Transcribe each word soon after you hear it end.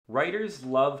Writers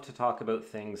love to talk about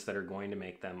things that are going to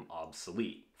make them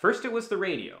obsolete. First it was the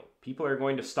radio. People are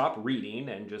going to stop reading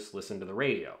and just listen to the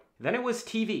radio. Then it was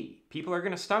TV. People are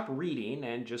going to stop reading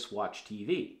and just watch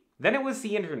TV. Then it was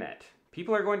the internet.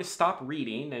 People are going to stop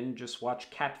reading and just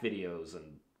watch cat videos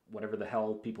and whatever the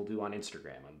hell people do on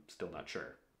Instagram. I'm still not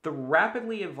sure. The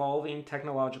rapidly evolving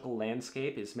technological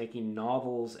landscape is making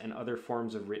novels and other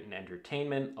forms of written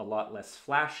entertainment a lot less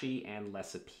flashy and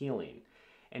less appealing.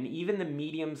 And even the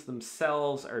mediums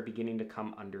themselves are beginning to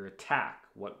come under attack,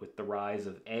 what with the rise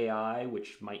of AI,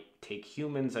 which might take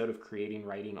humans out of creating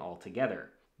writing altogether.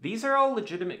 These are all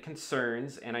legitimate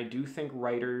concerns, and I do think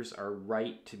writers are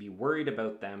right to be worried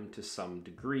about them to some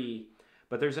degree.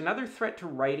 But there's another threat to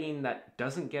writing that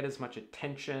doesn't get as much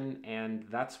attention, and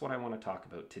that's what I want to talk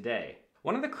about today.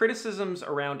 One of the criticisms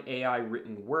around AI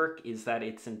written work is that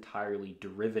it's entirely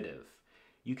derivative.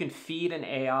 You can feed an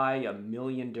AI a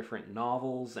million different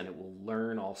novels and it will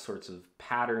learn all sorts of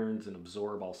patterns and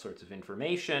absorb all sorts of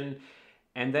information,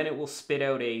 and then it will spit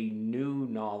out a new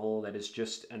novel that is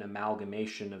just an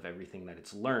amalgamation of everything that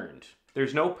it's learned.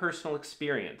 There's no personal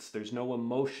experience, there's no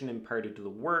emotion imparted to the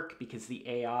work because the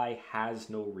AI has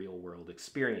no real-world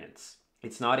experience.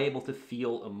 It's not able to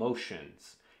feel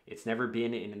emotions. It's never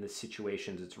been in the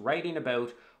situations it's writing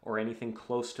about or anything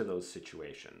close to those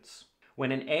situations.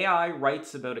 When an AI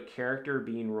writes about a character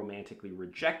being romantically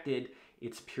rejected,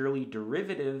 it's purely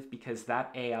derivative because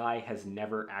that AI has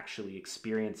never actually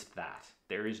experienced that.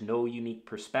 There is no unique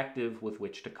perspective with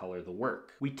which to color the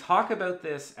work. We talk about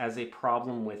this as a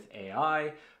problem with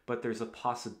AI, but there's a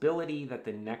possibility that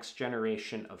the next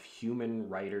generation of human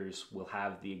writers will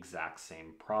have the exact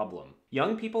same problem.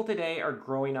 Young people today are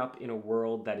growing up in a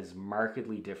world that is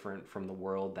markedly different from the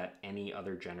world that any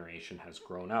other generation has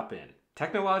grown up in.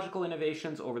 Technological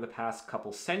innovations over the past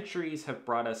couple centuries have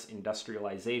brought us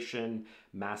industrialization,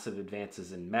 massive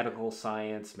advances in medical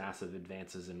science, massive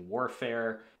advances in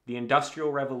warfare. The Industrial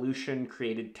Revolution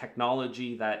created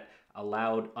technology that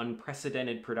allowed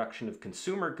unprecedented production of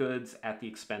consumer goods at the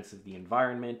expense of the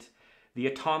environment. The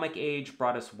Atomic Age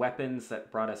brought us weapons that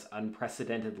brought us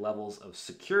unprecedented levels of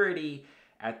security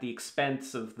at the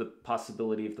expense of the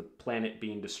possibility of the planet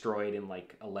being destroyed in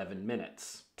like 11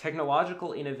 minutes.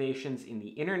 Technological innovations in the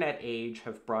internet age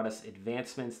have brought us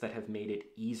advancements that have made it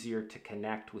easier to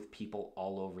connect with people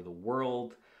all over the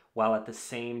world, while at the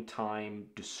same time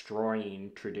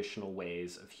destroying traditional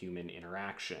ways of human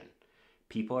interaction.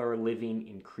 People are living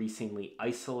increasingly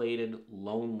isolated,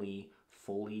 lonely,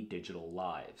 fully digital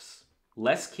lives.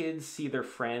 Less kids see their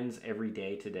friends every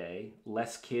day today.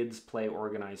 Less kids play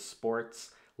organized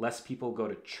sports. Less people go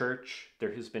to church.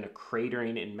 There has been a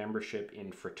cratering in membership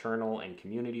in fraternal and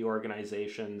community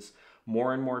organizations.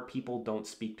 More and more people don't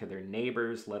speak to their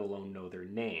neighbors, let alone know their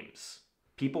names.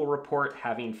 People report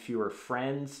having fewer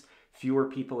friends. Fewer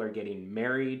people are getting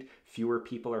married. Fewer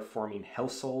people are forming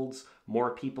households.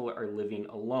 More people are living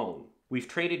alone. We've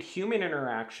traded human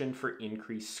interaction for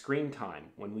increased screen time.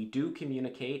 When we do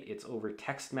communicate, it's over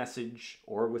text message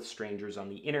or with strangers on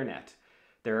the internet.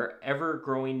 There are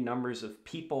ever-growing numbers of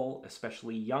people,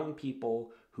 especially young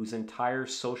people, whose entire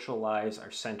social lives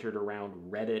are centered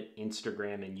around Reddit,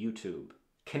 Instagram, and YouTube.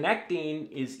 Connecting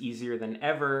is easier than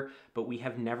ever, but we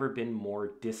have never been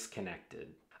more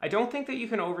disconnected. I don't think that you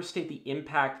can overstate the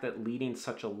impact that leading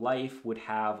such a life would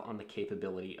have on the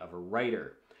capability of a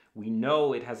writer. We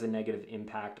know it has a negative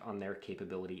impact on their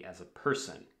capability as a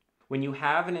person. When you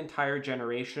have an entire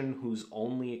generation whose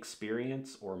only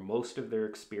experience or most of their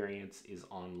experience is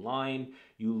online,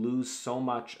 you lose so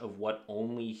much of what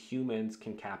only humans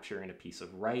can capture in a piece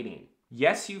of writing.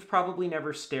 Yes, you've probably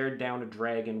never stared down a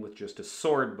dragon with just a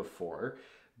sword before,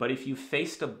 but if you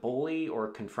faced a bully or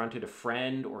confronted a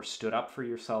friend or stood up for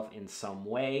yourself in some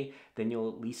way, then you'll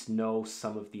at least know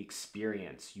some of the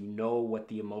experience. You know what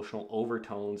the emotional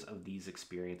overtones of these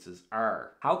experiences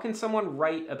are. How can someone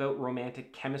write about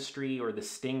romantic chemistry or the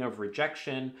sting of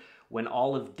rejection when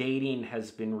all of dating has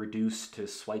been reduced to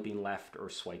swiping left or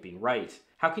swiping right?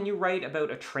 How can you write about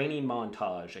a training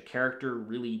montage, a character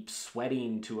really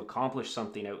sweating to accomplish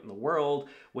something out in the world,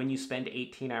 when you spend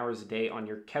 18 hours a day on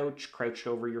your couch crouched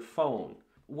over your phone?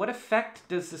 What effect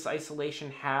does this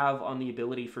isolation have on the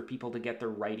ability for people to get their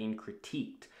writing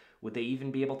critiqued? Would they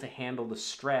even be able to handle the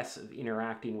stress of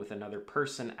interacting with another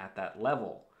person at that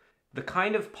level? The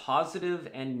kind of positive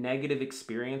and negative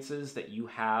experiences that you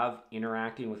have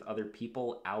interacting with other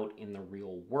people out in the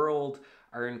real world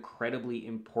are incredibly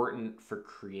important for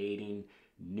creating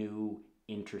new,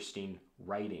 interesting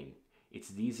writing. It's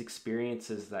these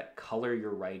experiences that color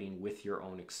your writing with your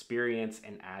own experience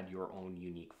and add your own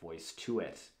unique voice to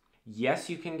it. Yes,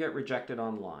 you can get rejected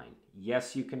online.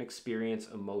 Yes, you can experience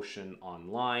emotion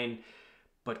online.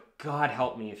 But God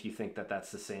help me if you think that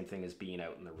that's the same thing as being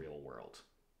out in the real world.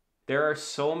 There are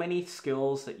so many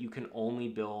skills that you can only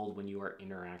build when you are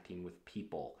interacting with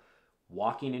people.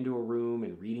 Walking into a room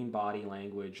and reading body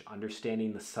language,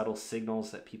 understanding the subtle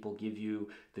signals that people give you,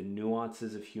 the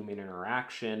nuances of human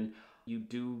interaction. You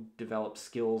do develop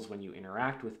skills when you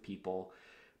interact with people.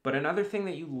 But another thing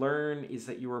that you learn is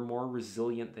that you are more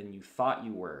resilient than you thought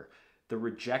you were. The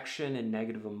rejection and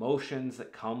negative emotions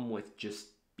that come with just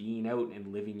being out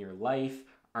and living your life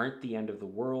aren't the end of the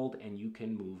world, and you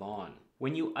can move on.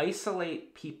 When you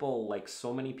isolate people like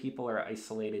so many people are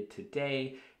isolated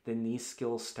today, then these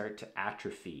skills start to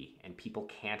atrophy and people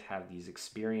can't have these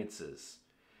experiences.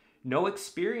 No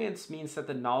experience means that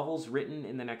the novels written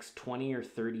in the next 20 or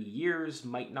 30 years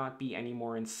might not be any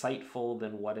more insightful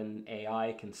than what an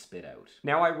AI can spit out.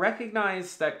 Now, I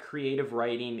recognize that creative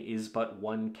writing is but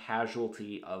one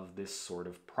casualty of this sort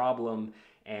of problem,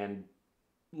 and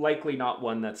likely not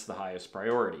one that's the highest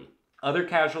priority. Other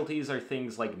casualties are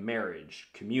things like marriage,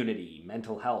 community,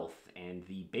 mental health, and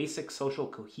the basic social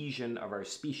cohesion of our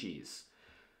species.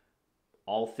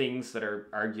 All things that are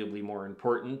arguably more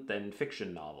important than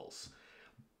fiction novels.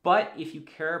 But if you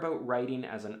care about writing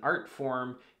as an art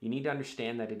form, you need to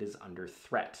understand that it is under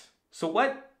threat. So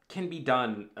what can be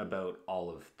done about all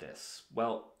of this?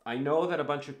 Well, I know that a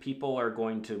bunch of people are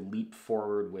going to leap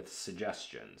forward with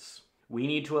suggestions. We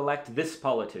need to elect this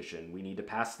politician. We need to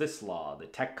pass this law. The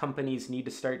tech companies need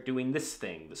to start doing this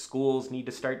thing. The schools need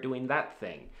to start doing that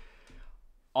thing.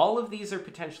 All of these are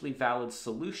potentially valid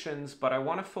solutions, but I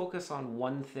want to focus on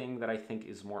one thing that I think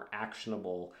is more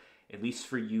actionable, at least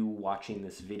for you watching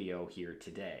this video here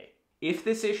today. If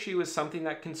this issue is something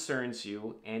that concerns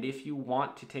you, and if you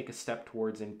want to take a step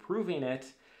towards improving it,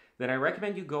 then I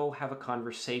recommend you go have a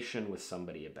conversation with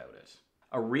somebody about it.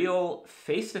 A real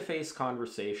face-to-face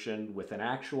conversation with an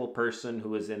actual person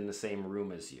who is in the same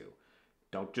room as you.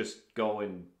 Don't just go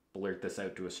and blurt this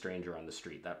out to a stranger on the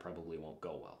street. That probably won't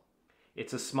go well.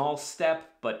 It's a small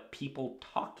step, but people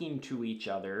talking to each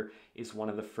other is one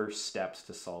of the first steps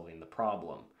to solving the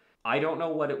problem. I don't know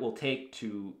what it will take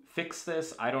to fix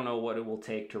this. I don't know what it will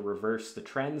take to reverse the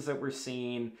trends that we're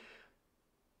seeing,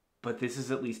 but this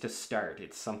is at least a start.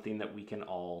 It's something that we can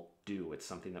all do. It's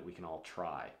something that we can all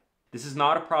try. This is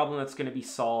not a problem that's going to be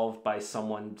solved by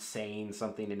someone saying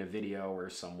something in a video or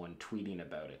someone tweeting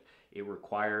about it. It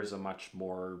requires a much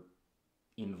more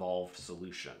involved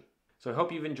solution. So I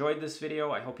hope you've enjoyed this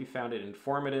video. I hope you found it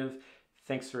informative.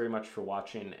 Thanks very much for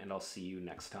watching, and I'll see you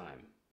next time.